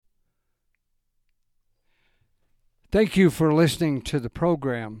Thank you for listening to the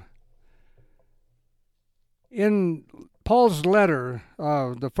program. In Paul's letter,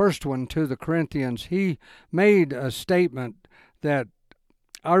 the first one to the Corinthians, he made a statement that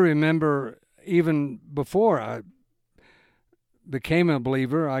I remember even before I became a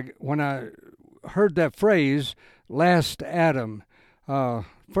believer. When I heard that phrase, last Adam,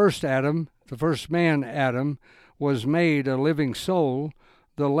 first Adam, the first man, Adam, was made a living soul.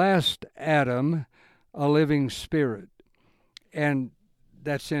 The last Adam, a living spirit. And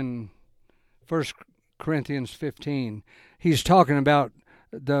that's in 1 Corinthians 15. He's talking about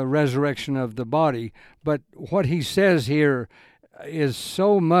the resurrection of the body. But what he says here is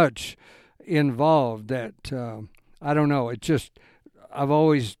so much involved that I don't know. I've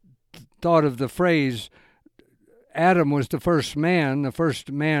always thought of the phrase, Adam was the first man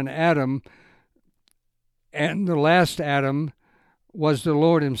Adam, and the last Adam was the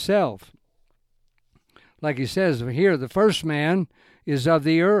Lord himself. Like he says here, the first man is of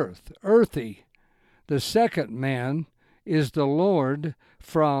the earth, earthy. The second man is the Lord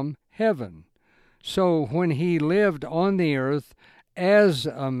from heaven. So when he lived on the earth as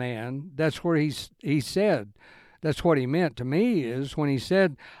a man, that's where he said, that's what he meant to me, is when he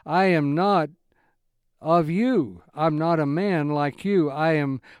said, I am not of you. I'm not a man like you. I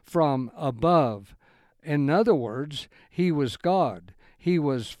am from above. In other words, he was God. He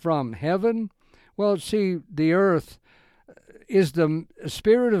was from heaven. Well, see, the earth, is the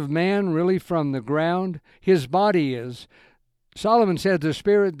spirit of man really from the ground? His body is. Solomon said the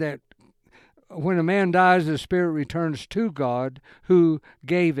spirit that when a man dies, the spirit returns to God who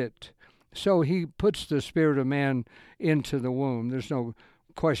gave it. So he puts the spirit of man into the womb. There's no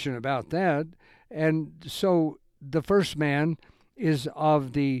question about that. And so the first man is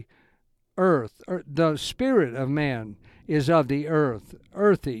of the earth. The spirit of man is of the earth,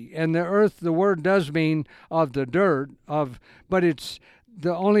 earthy. And the earth, the word does mean of the dirt, but it's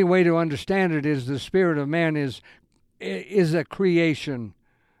the only way to understand it is the spirit of man is a creation.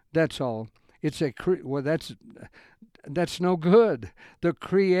 That's all. It's that's no good. The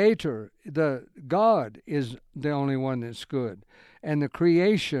Creator, the God, is the only one that's good. And the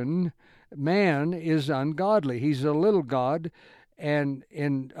creation, man, is ungodly. He's a little God, and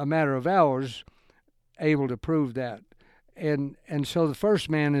in a matter of hours, able to prove that. And so the first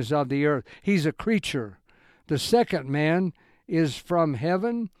man is of the earth. He's a creature. The second man is from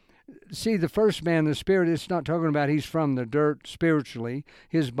heaven. See, the first man, the spirit, it's not talking about he's from the dirt spiritually.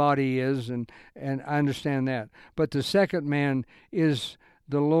 His body is, and I understand that. But the second man is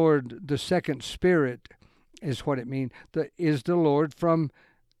the Lord. The second spirit is what it means. Is the Lord from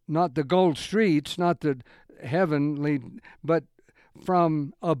not the gold streets, not the heavenly, but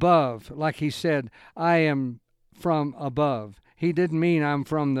from above. Like he said, I am from above. He didn't mean I'm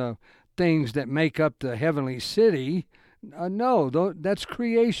from the things that make up the heavenly city. No, that's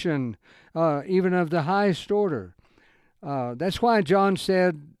creation, even of the highest order. That's why John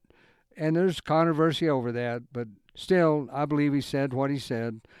said, and there's controversy over that, but still, I believe he said what he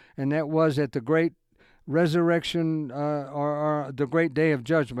said, and that was at the great resurrection or the great day of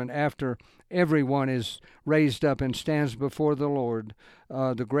judgment, after everyone is raised up and stands before the Lord,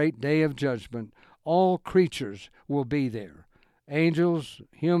 the great day of judgment. All creatures will be there. Angels,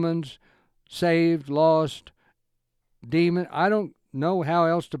 humans, saved, lost, demon. I don't know how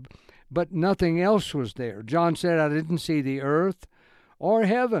else to, but nothing else was there. John said, I didn't see the earth or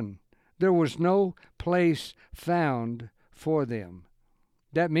heaven. There was no place found for them.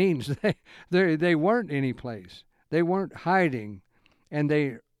 That means they weren't any place. They weren't hiding, and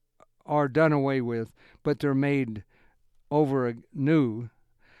they are done away with, but they're made over new.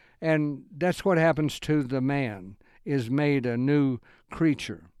 And that's what happens to the man, is made a new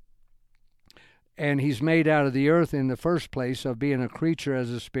creature. And he's made out of the earth in the first place of being a creature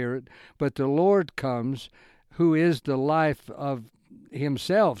as a spirit, but the Lord comes, who is the life of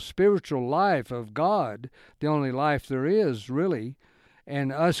himself, spiritual life of God, the only life there is, really.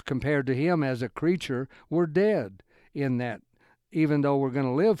 And us, compared to him as a creature, we're dead in that. Even though we're going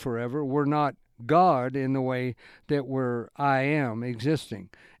to live forever, we're not God in the way that we're I am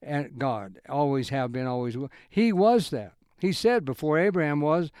existing. And God, always have been, always will. He was that. He said before Abraham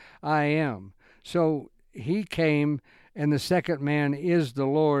was, I am. So he came, and the second man is the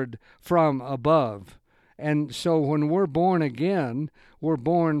Lord from above. And so when we're born again, we're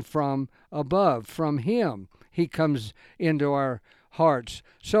born from above, from him. He comes into our hearts.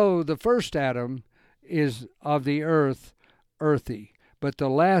 So the first Adam is of the earth, earthy, but the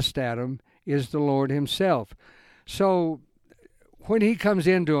last Adam is the Lord himself. So when he comes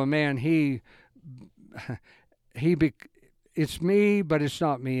into a man, it's me, but it's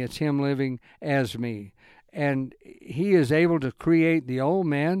not me. It's him living as me. and he is able to create the old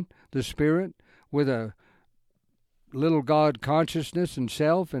man, the spirit, with a little God consciousness and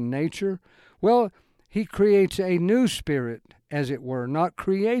self and nature. Well, he creates a new spirit, as it were, not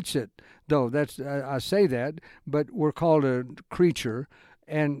creates it, though that's I say that, but we're called a creature,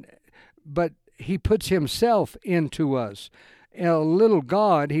 but he puts himself into us. A little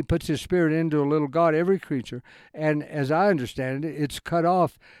God, he puts his spirit into a little God, every creature, and as I understand it, it's cut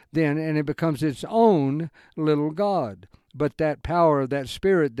off then, and it becomes its own little God. But that power of that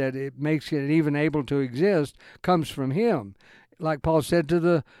spirit that it makes it even able to exist comes from him. Like Paul said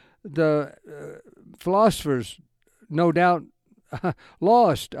to the philosophers, no doubt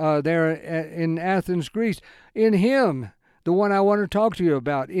lost there in Athens, Greece, in him, the one I want to talk to you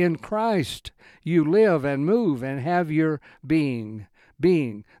about, in Christ, you live and move and have your being,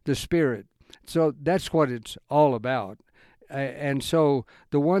 the Spirit. So that's what it's all about. And so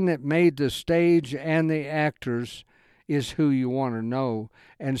the one that made the stage and the actors is who you want to know.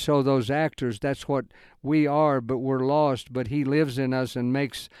 And so those actors, that's what we are, but we're lost. But he lives in us and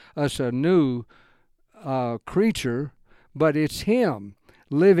makes us a new creature. But it's him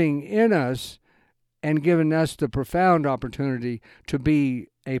living in us and giving us the profound opportunity to be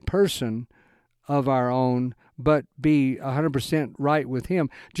a person of our own, but be 100% right with him,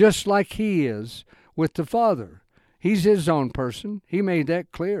 just like he is with the Father. He's his own person. He made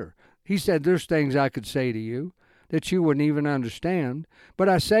that clear. He said, there's things I could say to you that you wouldn't even understand, but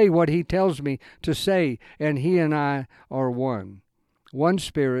I say what he tells me to say, and he and I are one. One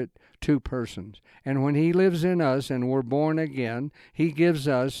spirit, two persons. And when he lives in us and we're born again, he gives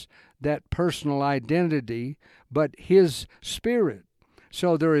us that personal identity, but his spirit.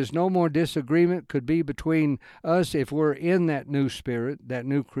 So there is no more disagreement could be between us if we're in that new spirit, that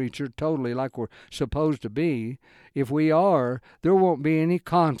new creature, totally like we're supposed to be. If we are, there won't be any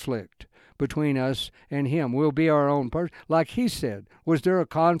conflict between us and him. We'll be our own person. Like he said, was there a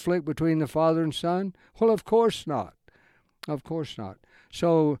conflict between the Father and Son? Well, of course not. Of course not.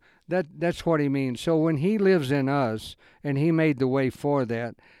 So that's what he means. So when he lives in us, and he made the way for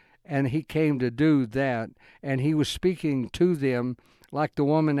that, and he came to do that, and he was speaking to them like the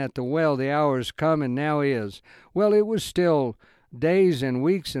woman at the well, the hour is come and now is. Well, it was still days and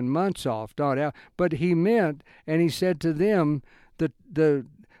weeks and months off, not out. But he meant, and he said to them, the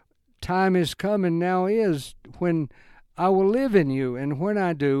time is come and now is when I will live in you. And when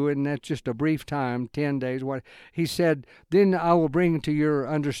I do, and that's just a brief time, 10 days, what he said, then I will bring to your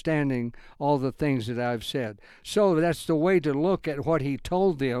understanding all the things that I've said. So that's the way to look at what he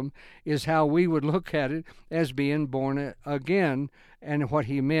told them, is how we would look at it as being born again, and what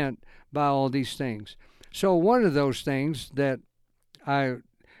he meant by all these things. So one of those things that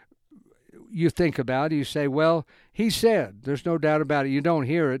you think about, you say, well, he said, there's no doubt about it. You don't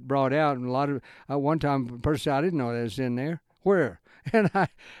hear it brought out. And a lot of, one time, a person, I didn't know that was in there. Where? And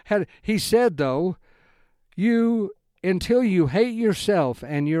he said, though, until you hate yourself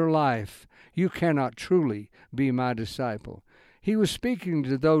and your life, you cannot truly be my disciple. He was speaking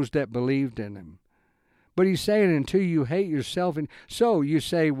to those that believed in him. But he's saying, until you hate yourself. And so you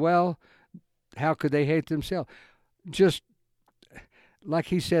say, well, how could they hate themselves? Just like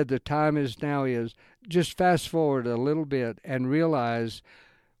he said, the time is now is. Just fast forward a little bit and realize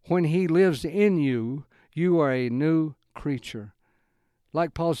when he lives in you, you are a new creature.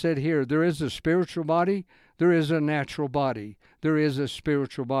 Like Paul said here, there is a spiritual body, there is a natural body, there is a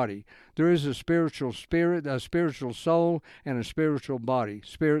spiritual body. There is a spiritual spirit, a spiritual soul, and a spiritual body,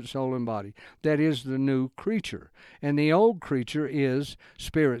 spirit, soul, and body. That is the new creature. And the old creature is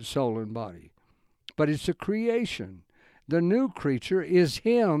spirit, soul, and body. But it's a creation. The new creature is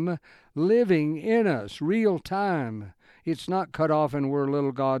him living in us, real time. It's not cut off and we're a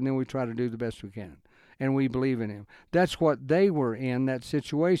little God and then we try to do the best we can. And we believe in him. That's what they were in, that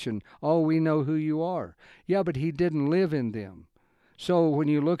situation. Oh, we know who you are. Yeah, but he didn't live in them. So when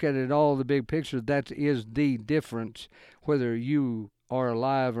you look at it all, the big picture, that is the difference. Whether you are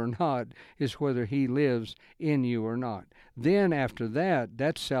alive or not is whether he lives in you or not. Then after that,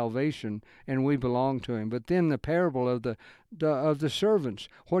 that's salvation, and we belong to him. But then the parable of the servants.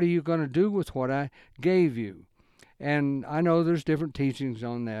 What are you going to do with what I gave you? And I know there's different teachings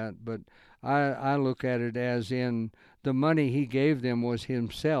on that, but I look at it as in the money he gave them was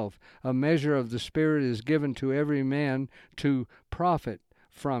himself. A measure of the Spirit is given to every man to profit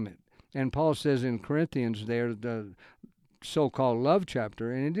from it. And Paul says in Corinthians there, the so-called love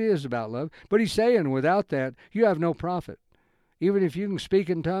chapter, and it is about love, but he's saying without that, you have no profit. Even if you can speak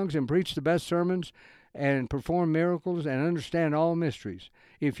in tongues and preach the best sermons and perform miracles and understand all mysteries,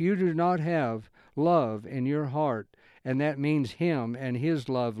 if you do not have love in your heart and that means Him and His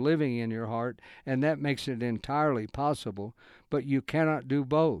love living in your heart, and that makes it entirely possible. But you cannot do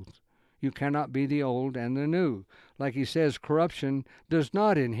both. You cannot be the old and the new. Like he says, corruption does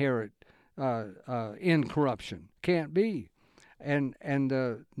not inherit incorruption. Can't be. And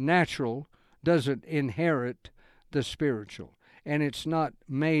the natural doesn't inherit the spiritual. And it's not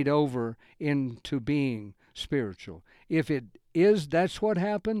made over into being spiritual. If it is, that's what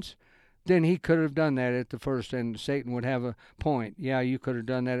happens, then he could have done that at the first, and Satan would have a point. Yeah, you could have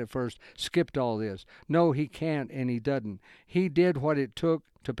done that at first, skipped all this. No, he can't, and he doesn't. He did what it took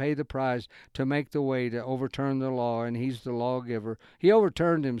to pay the price, to make the way, to overturn the law, and he's the lawgiver. He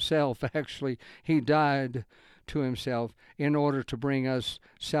overturned himself, actually. He died to himself in order to bring us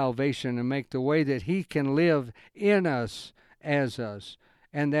salvation and make the way that he can live in us as us.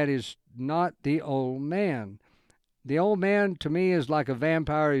 And that is not the old man. The old man, to me, is like a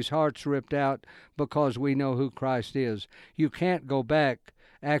vampire. His heart's ripped out because we know who Christ is. You can't go back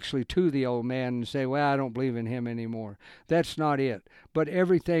actually to the old man and say, well, I don't believe in him anymore. That's not it. But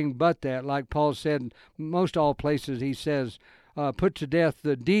everything but that, like Paul said, most all places he says, put to death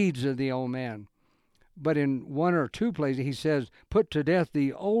the deeds of the old man. But in one or two places he says, put to death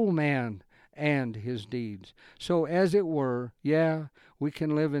the old man and his deeds. So as it were, yeah, we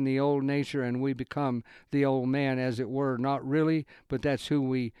can live in the old nature and we become the old man, as it were. Not really, but that's who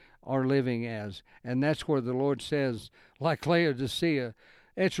we are living as. And that's where the Lord says, like Laodicea,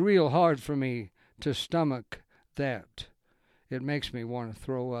 it's real hard for me to stomach that. It makes me want to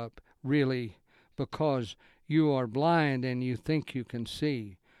throw up, really, because you are blind and you think you can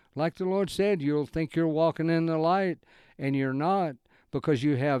see. Like the Lord said, you'll think you're walking in the light, and you're not, because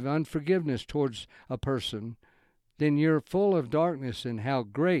you have unforgiveness towards a person. Then you're full of darkness, and how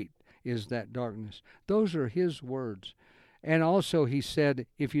great is that darkness. Those are his words. And also he said,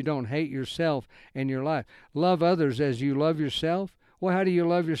 if you don't hate yourself and your life, love others as you love yourself. Well, how do you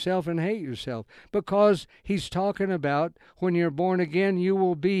love yourself and hate yourself? Because he's talking about when you're born again, you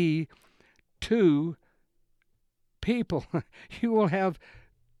will be two people. You will have,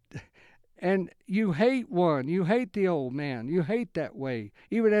 and you hate one. You hate the old man. You hate that way.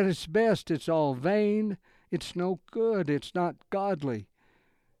 Even at its best, it's all vain. It's no good. It's not godly.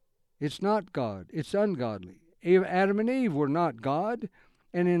 It's not God. It's ungodly. Adam and Eve were not God,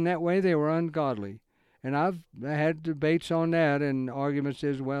 and in that way they were ungodly. And I've had debates on that and arguments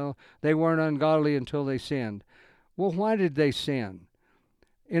as well. They weren't ungodly until they sinned. Well, why did they sin?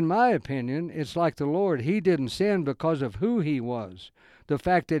 In my opinion, it's like the Lord. He didn't sin because of who he was. The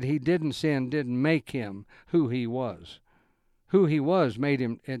fact that he didn't sin didn't make him who he was. Who he was made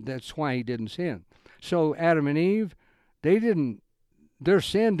him, and that's why he didn't sin. So Adam and Eve, their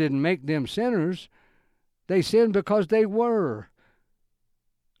sin didn't make them sinners. They sinned because they were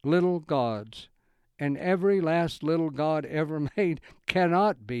little gods. And every last little god ever made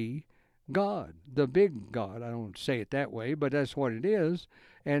cannot be God, the big God. I don't say it that way, but that's what it is.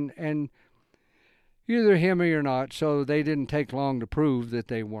 And either him or you're not, so they didn't take long to prove that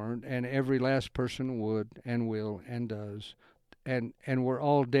they weren't, and every last person would and will and does. And we're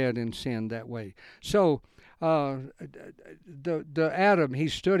all dead in sin that way. So the Adam, he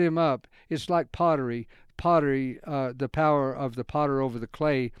stood him up. It's like pottery. The power of the potter over the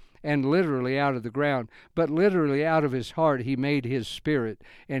clay, and literally out of the ground, but literally out of his heart he made his spirit,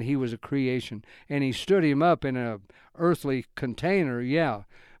 and he was a creation. And he stood him up in a earthly container, yeah,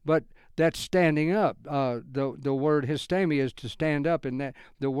 but that's standing up. The word histemi is to stand up, and that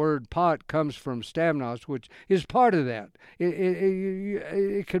the word pot comes from stamnos, which is part of that.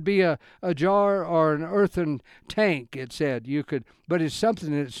 It could be a jar or an earthen tank, it said. But it's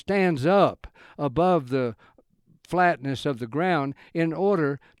something that stands up above the flatness of the ground in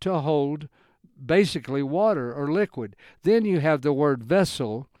order to hold basically water or liquid. Then you have the word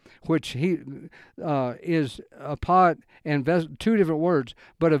vessel, which is a pot and vessel, two different words,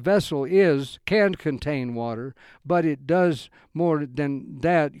 but a vessel can contain water, but it does more than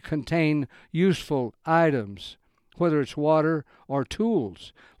that, contain useful items, whether it's water or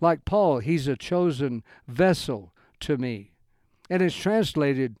tools. Like Paul, he's a chosen vessel to me. And it's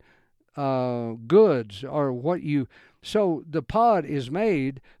translated goods, or what you. So the pot is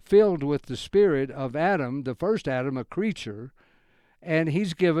made filled with the spirit of Adam, the first Adam, a creature, and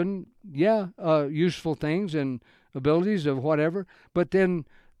he's given useful things and abilities of whatever. But then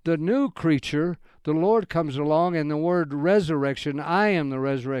the new creature, the Lord comes along, and the word resurrection, I am the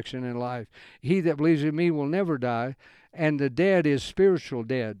resurrection and life. He that believes in me will never die. And the dead is spiritual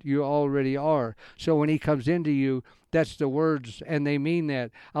dead. You already are. So when he comes into you, that's the words, and they mean that.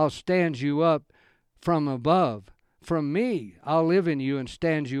 I'll stand you up from above. From me, I'll live in you and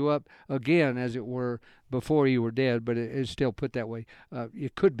stand you up again, as it were. before you were dead, but it's still put that way.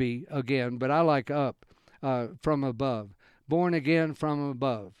 It could be again, but I like up, from above, born again from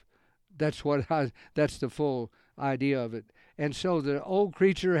above. That's that's the full idea of it. And so the old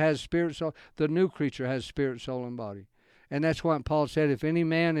creature has spirit, soul. The new creature has spirit, soul, and body. And that's what Paul said, if any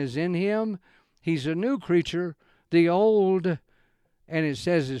man is in him, he's a new creature. The old, and it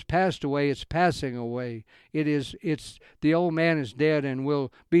says is passed away, it's passing away. It's the old man is dead and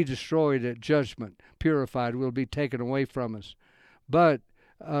will be destroyed at judgment, purified, will be taken away from us. But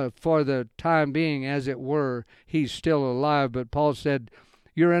for the time being, as it were, he's still alive. But Paul said,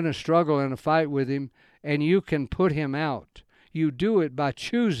 you're in a struggle and a fight with him, and you can put him out. You do it by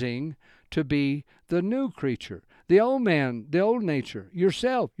choosing to be the new creature. The old man, the old nature,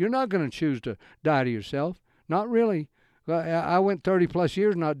 yourself. You're not going to choose to die to yourself. Not really. I went 30 plus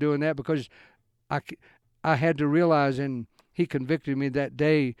years not doing that because I had to realize, and he convicted me that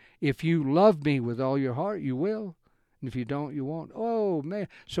day, if you love me with all your heart, you will. And if you don't, you won't. Oh, man.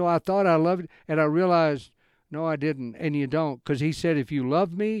 So I thought I loved it, and I realized, no, I didn't, and you don't. Because he said, if you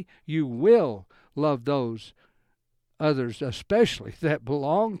love me, you will love those others, especially that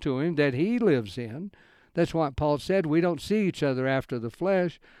belong to him, that he lives in. That's what Paul said. We don't see each other after the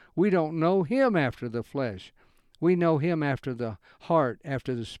flesh. We don't know him after the flesh. We know him after the heart,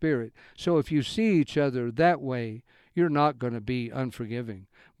 after the spirit. So if you see each other that way, you're not going to be unforgiving.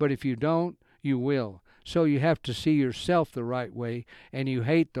 But if you don't, you will. So you have to see yourself the right way, and you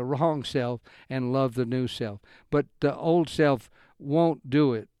hate the wrong self and love the new self. But the old self won't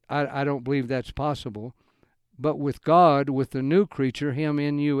do it. I don't believe that's possible. But with God, with the new creature, him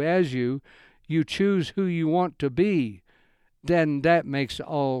in you as you choose who you want to be, then that makes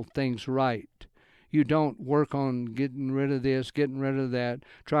all things right. You don't work on getting rid of this, getting rid of that,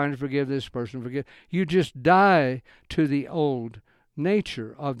 trying to forgive this person, forgive. You just die to the old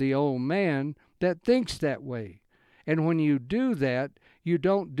nature of the old man that thinks that way. And when you do that, you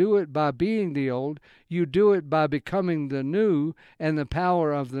don't do it by being the old. You do it by becoming the new, and the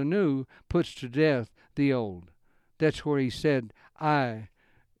power of the new puts to death the old. That's where he said, I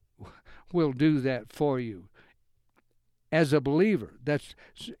will do that for you. As a believer,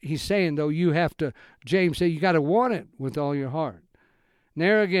 he's saying, though, you have to, James said, you got to want it with all your heart. And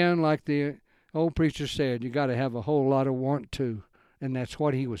there again, like the old preacher said, you got to have a whole lot of want to, and that's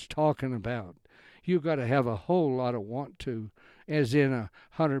what he was talking about. You got to have a whole lot of want to, as in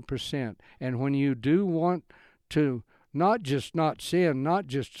 100%. And when you do want to, not just not sin, not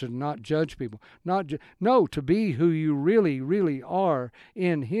just to not judge people, to be who you really, really are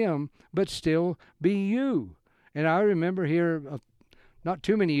in him, but still be you. And I remember here not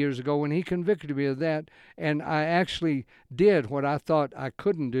too many years ago when he convicted me of that, and I actually did what I thought I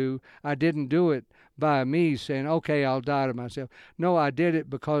couldn't do. I didn't do it by me saying, okay, I'll die to myself. No, I did it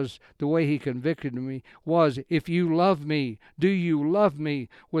because the way he convicted me was, if you love me, do you love me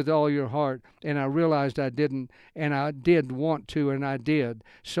with all your heart? And I realized I didn't, and I did want to, and I did.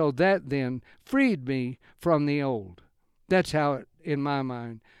 So that then freed me from the old. That's how it, in my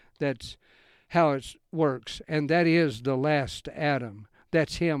mind, that's how it works. And that is the last Adam.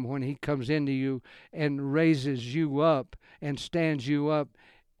 That's him when he comes into you and raises you up and stands you up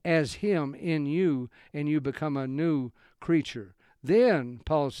as him in you, and you become a new creature. Then,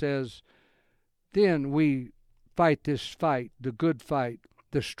 Paul says, then we fight this fight, the good fight,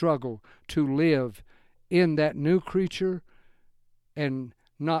 the struggle to live in that new creature and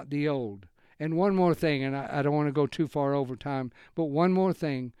not the old. And one more thing, and I don't want to go too far over time, but one more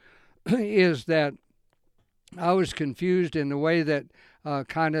thing is that I was confused in the way that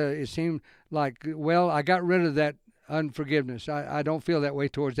kind of it seemed like, well, I got rid of that unforgiveness. I don't feel that way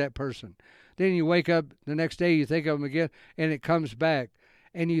towards that person. Then you wake up the next day, you think of them again, and it comes back.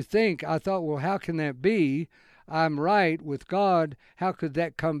 And you think, I thought, well, how can that be? I'm right with God. How could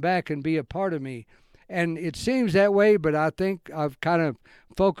that come back and be a part of me? And it seems that way, but I think I've kind of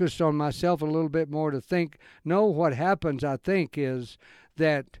focused on myself a little bit more to think, no, what happens, I think, is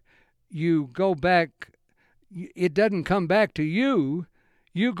that you go back, it doesn't come back to you.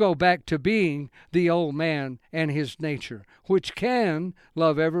 You go back to being the old man and his nature, which can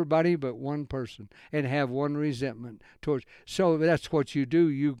love everybody but one person and have one resentment towards. So that's what you do.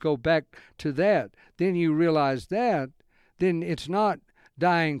 You go back to that. Then you realize that. Then it's not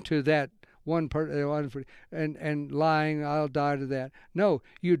dying to that one person and lying, I'll die to that. No,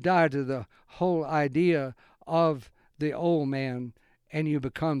 you die to the whole idea of the old man, and you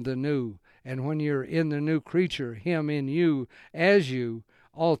become the new. And when you're in the new creature, him in you, as you,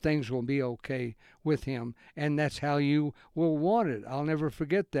 all things will be okay with him. And that's how you will want it. I'll never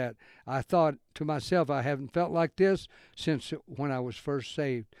forget that. I thought to myself, I haven't felt like this since when I was first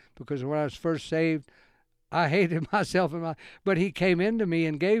saved. Because when I was first saved, I hated myself, but he came into me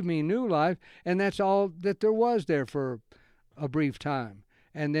and gave me new life, and that's all that there was there for a brief time.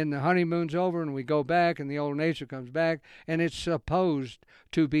 And then the honeymoon's over, and we go back, and the old nature comes back, and it's supposed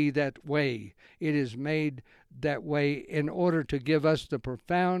to be that way. It is made that way in order to give us the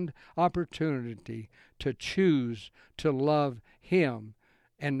profound opportunity to choose to love him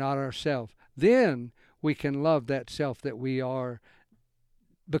and not ourselves. Then we can love that self that we are,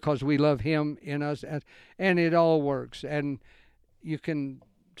 because we love him in us, and it all works. And you can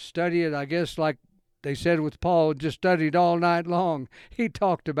study it, I guess, like they said with Paul, just studied all night long. He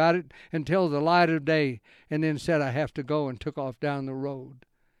talked about it until the light of day, and then said, I have to go, and took off down the road.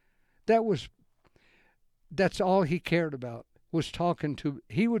 That's all he cared about, was talking to.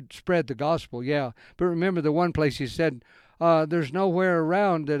 He would spread the gospel, yeah. But remember the one place he said, there's nowhere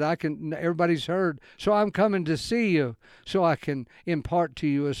around that everybody's heard, so I'm coming to see you, so I can impart to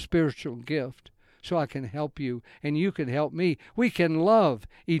you a spiritual gift, so I can help you, and you can help me. We can love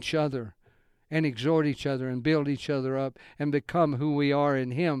each other and exhort each other and build each other up and become who we are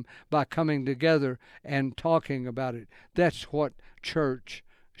in him by coming together and talking about it. That's what church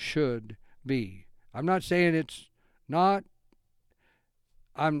should be. I'm not saying it's not.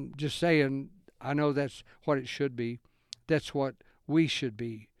 I'm just saying I know that's what it should be. That's what we should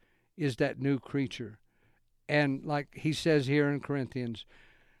be, is that new creature. And like he says here in Corinthians,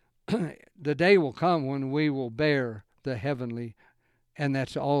 the day will come when we will bear the heavenly, and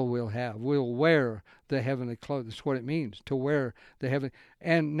that's all we'll have. We'll wear the heavenly clothes. That's what it means, to wear the heavenly.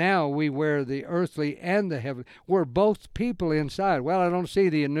 And now we wear the earthly and the heavenly. We're both people inside. Well, I don't see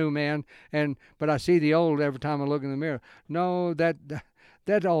the new man, but I see the old every time I look in the mirror. No,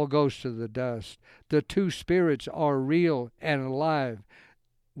 that all goes to the dust. The two spirits are real and alive.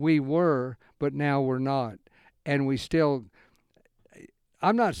 We were, but now we're not. And we still,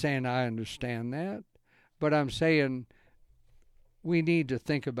 I'm not saying I understand that, but I'm saying we need to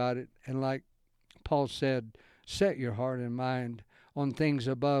think about it. And like Paul said, set your heart and mind on things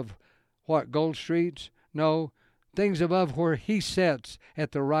above, what, gold streets? No, things above where he sits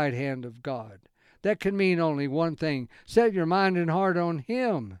at the right hand of God. That can mean only one thing. Set your mind and heart on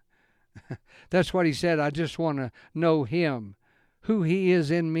him. That's what he said. I just want to know him, who he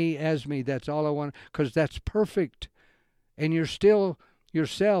is in me as me. That's all I want, because that's perfect. And you're still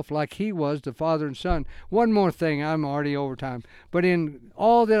yourself like he was, the Father and Son. One more thing. I'm already over time. But in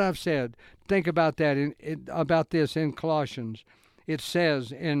all that I've said, think about that, about this in Colossians. It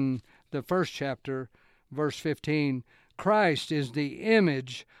says in the first chapter, verse 15, Christ is the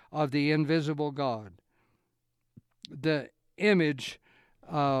image of the invisible God. The image,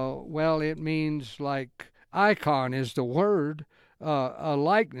 it means like icon is the word, a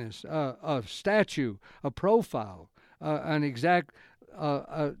likeness, a statue, a profile, an exact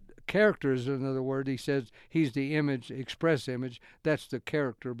character is another word. He says he's the image, express image. That's the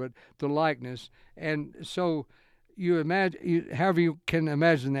character, but the likeness. And so you imagine, however you can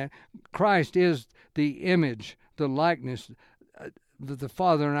imagine that, Christ is the image, the likeness. The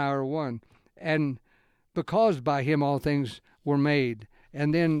Father and I are one, and because by him all things were made,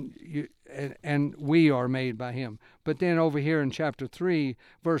 and then and we are made by him. But then over here in chapter 3,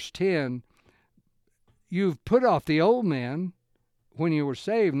 verse 10, you've put off the old man when you were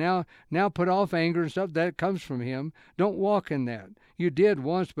saved. Now put off anger and stuff that comes from him. Don't walk in that. You did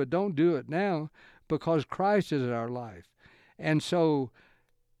once, but don't do it now, because Christ is our life. And so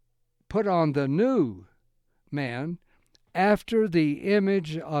put on the new man, after the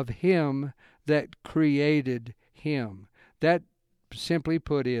image of him that created him. That, simply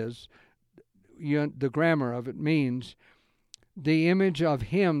put, is, the grammar of it means the image of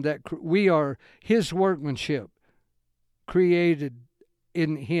him that we are his workmanship, created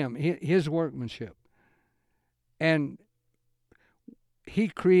in him, his workmanship. And he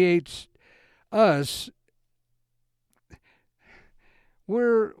creates us.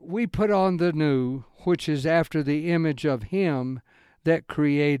 We put on the new, which is after the image of him that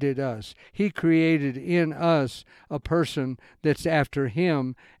created us. He created in us a person that's after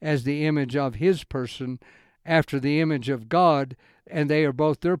him as the image of his person, after the image of God, and they are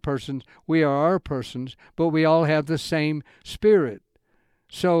both their persons. We are our persons, but we all have the same spirit.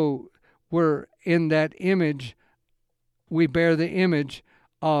 So we're in that image. We bear the image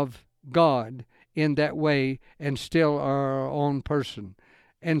of God in that way and still are our own person.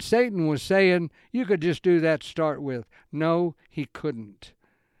 And Satan was saying, you could just do that to start with. No, he couldn't.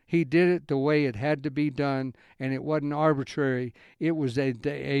 He did it the way it had to be done, and it wasn't arbitrary. It was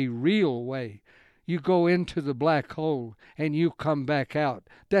a real way. You go into the black hole, and you come back out.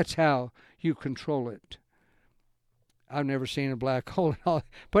 That's how you control it. I've never seen a black hole,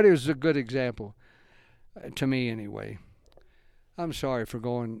 but it was a good example. to me anyway. I'm sorry for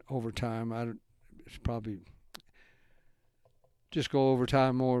going over time. It's probably just go over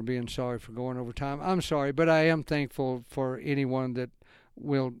time more, being sorry for going over time. I'm sorry, but I am thankful for anyone that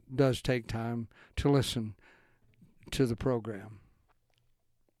does take time to listen to the program.